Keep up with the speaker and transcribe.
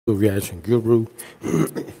Reaction Guru.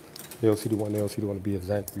 LCD1, LCD1 to be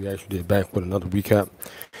exact. We actually did back with another recap.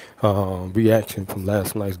 Reaction from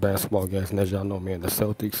last night's basketball game. And as y'all know, man, the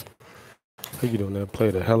Celtics, you know, they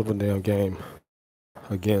played a hell of a damn game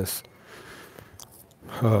against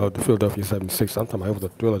the Philadelphia 76ers. I'm talking about it was a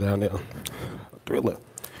thriller down there. A thriller.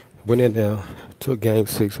 Went in there, took game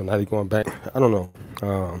 6, and now they're going back. I don't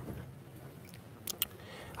know.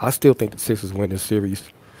 I still think the Sixers win this series.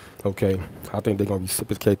 Okay, I think they're gonna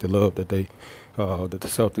reciprocate the love that the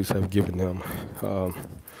Celtics have given them,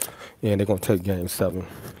 and they're gonna take Game 7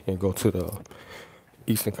 and go to the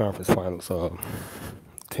Eastern Conference Finals.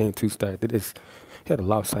 Team two stack. They just had a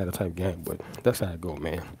lopsided type game, but that's how it go,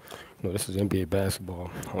 man. You know, this is NBA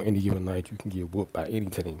basketball. On any given night, you can get whooped by any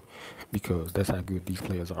team because that's how good these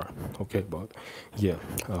players are. Okay, but yeah,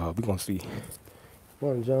 we're gonna see.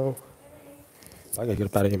 Morning, John. I gotta get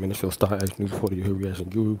up out of here, man. This show start as news for you. Here we are,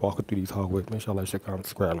 Guru walking through these hallways. Make sure y'all like, share, comment,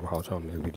 subscribe, and I'll tell you next video.